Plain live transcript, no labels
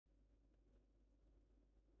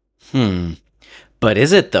Hmm. But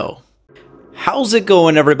is it though? How's it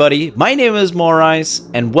going, everybody? My name is Morais,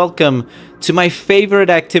 and welcome to my favorite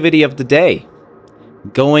activity of the day,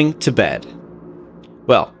 going to bed.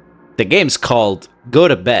 Well, the game's called Go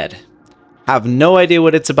to Bed. Have no idea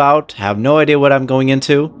what it's about, have no idea what I'm going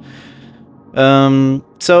into.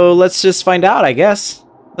 So let's just find out, I guess.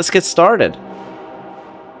 Let's get started.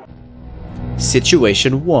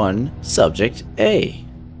 Situation 1, Subject A.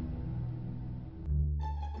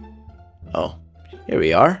 Oh, here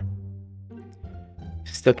we are.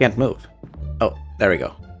 Still can't move. Oh, there we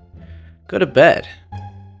go. Go to bed.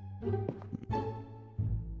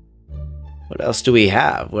 What else do we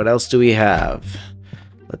have? What else do we have?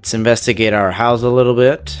 Let's investigate our house a little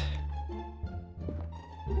bit.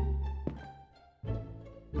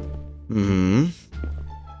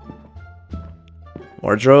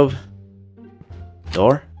 Wardrobe.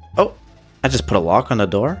 Door. Oh, I just put a lock on the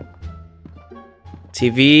door.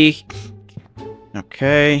 TV.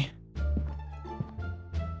 Okay.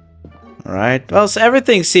 Alright. Well, so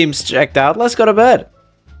everything seems checked out. Let's go to bed.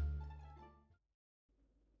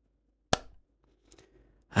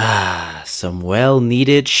 Ah, some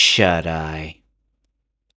well-needed shut-eye.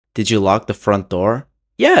 Did you lock the front door?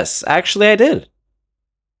 Yes, actually I did.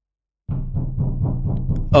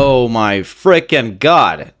 Oh my frickin'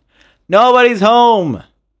 god. Nobody's home.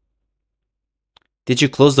 Did you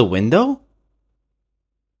close the window?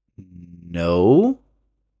 No.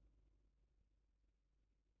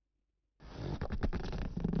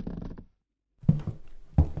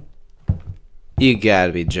 You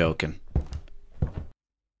gotta be joking.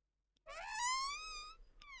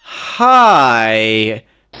 Hi.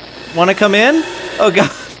 Wanna come in? Oh god.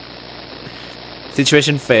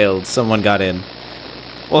 Situation failed. Someone got in.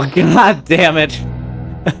 Well, god damn it.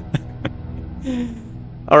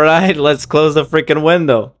 Alright, let's close the freaking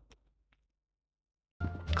window.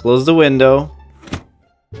 Close the window.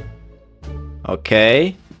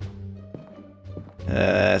 Okay.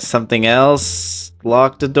 Something else.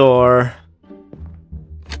 Lock the door.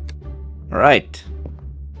 Alright.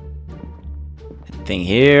 Thing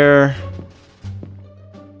here.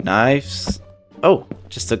 Knives. Oh,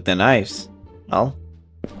 just took the knives. Well.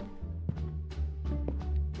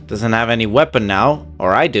 Doesn't have any weapon now.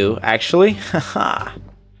 Or I do, actually. Haha.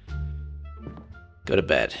 Go to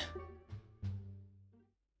bed.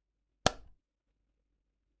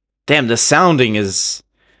 Damn, the sounding is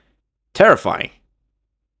terrifying.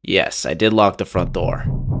 Yes, I did lock the front door.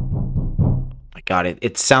 I got it.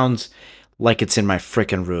 It sounds like it's in my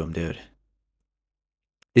frickin' room, dude.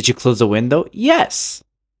 Did you close the window? Yes.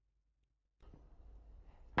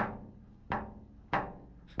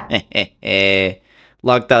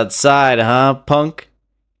 Locked outside, huh, punk?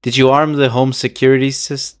 Did you arm the home security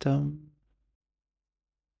system?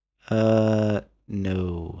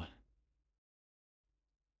 No.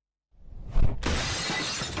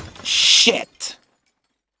 Shit!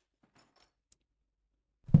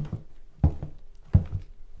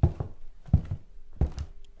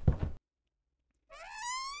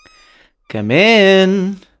 Come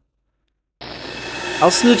in.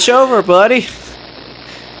 I'll snooch over, buddy.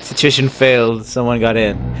 Situation failed. Someone got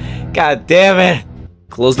in. God damn it.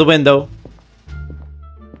 Close the window.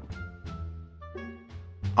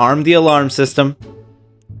 Arm the alarm system.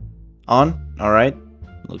 On? Alright.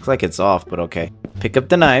 Looks like it's off, but okay. Pick up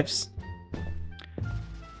the knives.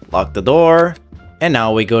 Lock the door. And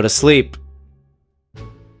now we go to sleep.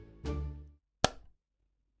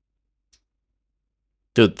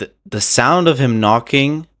 Dude, the sound of him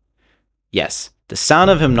knocking. Yes, the sound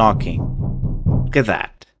of him knocking. Look at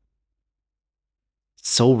that. It's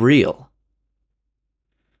so real.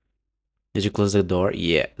 Did you close the door?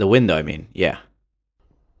 Yeah. The window, I mean. Yeah.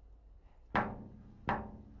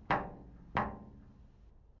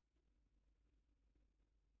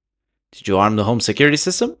 Did you arm the home security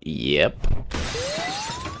system? Yep.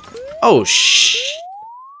 Oh, shh.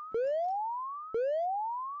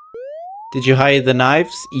 Did you hide the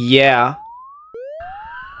knives? Yeah.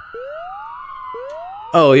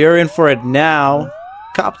 Oh, you're in for it now.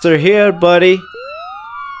 Cops are here, buddy.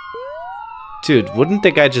 Dude, wouldn't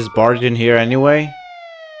the guy just barge in here anyway?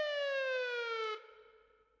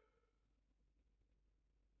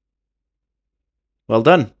 Well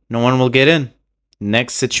done. No one will get in.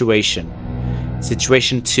 Next situation.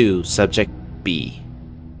 Situation 2, Subject B.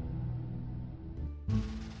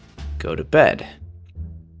 Go to bed.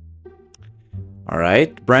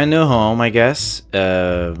 Alright, brand new home, I guess.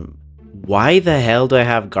 Why the hell do I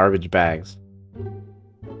have garbage bags?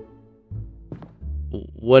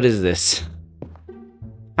 What is this?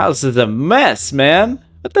 House is a mess, man.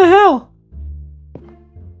 What the hell?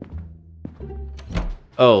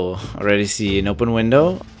 Oh, already see an open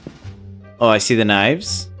window. Oh, I see the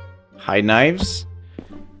knives. Hide knives.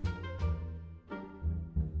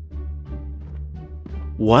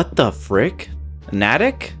 What the frick? An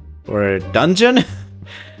attic? Or a dungeon?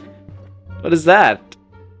 What is that?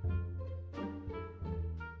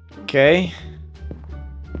 Okay.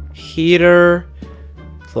 Heater.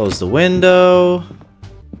 Close the window.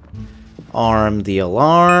 Arm the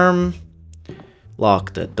alarm.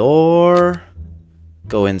 Lock the door.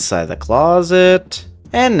 Go inside the closet.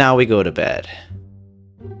 And now we go to bed.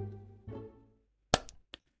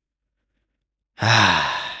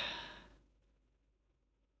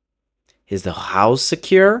 Is the house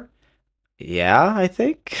secure? Yeah, I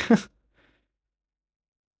think.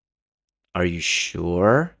 Are you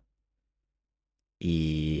sure?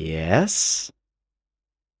 Yes.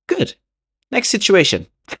 Good. Next situation.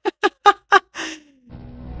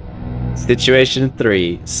 Situation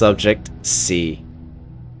 3, subject C.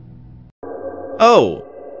 Oh,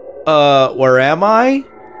 where am I?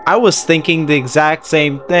 I was thinking the exact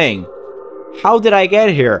same thing. How did I get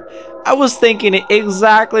here? I was thinking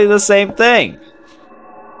exactly the same thing.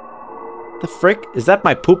 The frick? Is that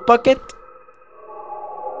my poop bucket?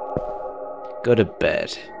 Go to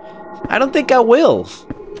bed. I don't think I will.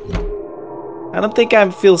 I don't think I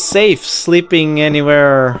feel safe sleeping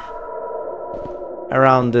anywhere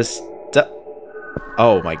around this.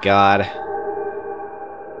 Oh my god.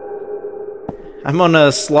 I'm on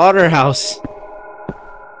a slaughterhouse.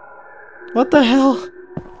 What the hell?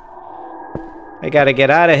 I gotta get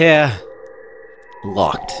out of here.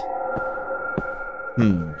 Locked.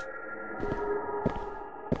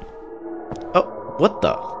 Oh, what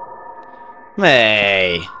the?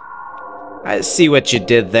 Hey. I see what you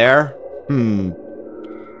did there.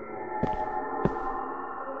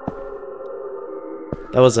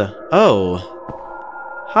 That was a... Oh.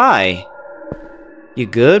 Hi. You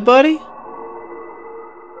good, buddy?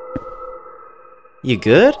 You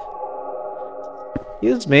good?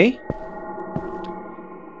 Excuse me.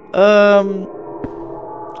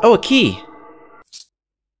 Oh, a key.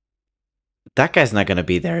 That guy's not gonna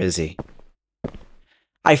be there, is he?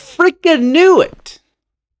 I freaking knew it!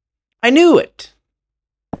 I knew it!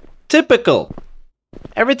 Typical.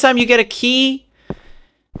 Every time you get a key...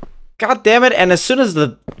 God damn it, and as soon as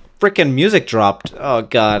the freaking music dropped... Oh,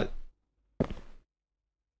 God.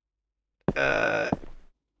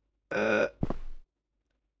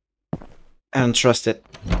 I don't trust it.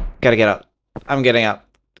 Gotta get out. I'm getting out.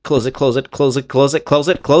 Close it, close it, close it, close it, close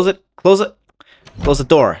it, close it, close it. Close the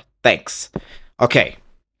door. Thanks. Okay.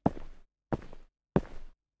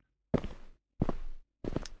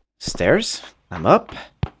 Stairs? I'm up.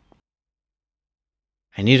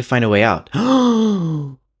 I need to find a way out.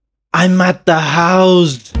 I'm at the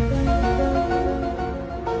house!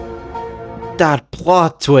 That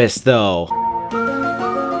plot twist, though.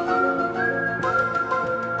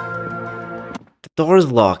 The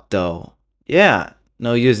door's locked, though. Yeah.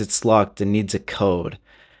 No use, it's locked. It needs a code.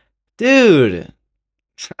 Dude!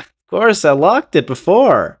 Of course, I locked it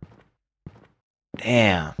before.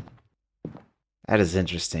 Damn. That is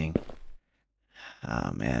interesting.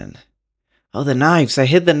 Oh, man. Oh, the knives. I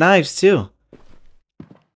hid the knives, too.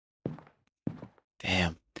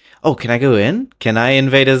 Damn. Oh, can I go in? Can I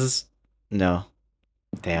invade his... No.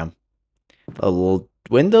 Damn. The little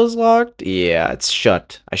window's locked? Yeah, it's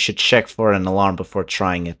shut. I should check for an alarm before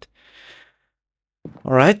trying it.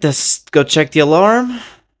 Alright, let's go check the alarm.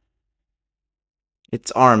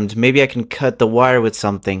 It's armed. Maybe I can cut the wire with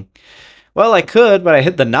something. Well, I could, but I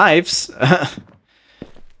hid the knives.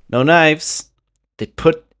 No knives. They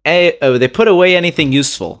put away anything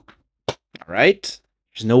useful. Alright.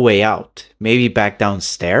 There's no way out. Maybe back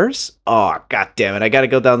downstairs? Oh, god damn it. I gotta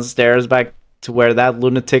go downstairs back to where that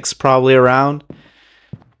lunatic's probably around.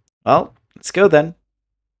 Well, let's go then.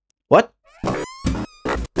 What?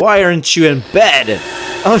 Why aren't you in bed?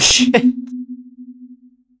 Oh, shit.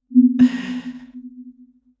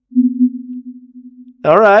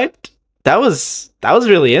 Alright. That was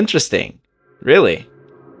really interesting. Really.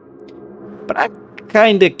 But I'm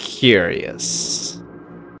kinda curious.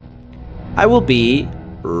 I will be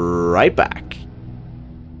right back.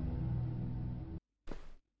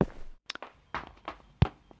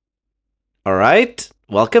 Alright,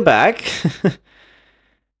 welcome back.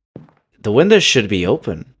 The window should be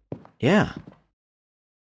open. Yeah.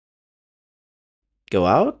 Go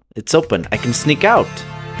out? It's open. I can sneak out.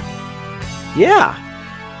 Yeah.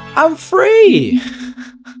 I'm free.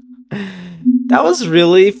 That was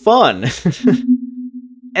really fun.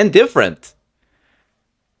 And different.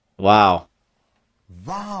 Wow.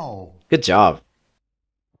 Wow. Good job.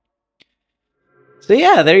 So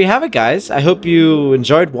yeah, there you have it, guys. I hope you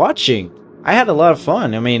enjoyed watching. I had a lot of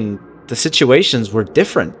fun. I mean, the situations were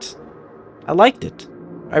different. I liked it.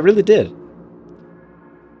 I really did.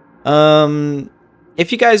 If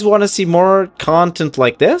you guys want to see more content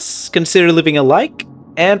like this, consider leaving a like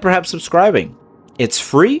and perhaps subscribing. It's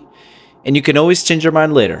free, and you can always change your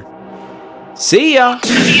mind later. See ya!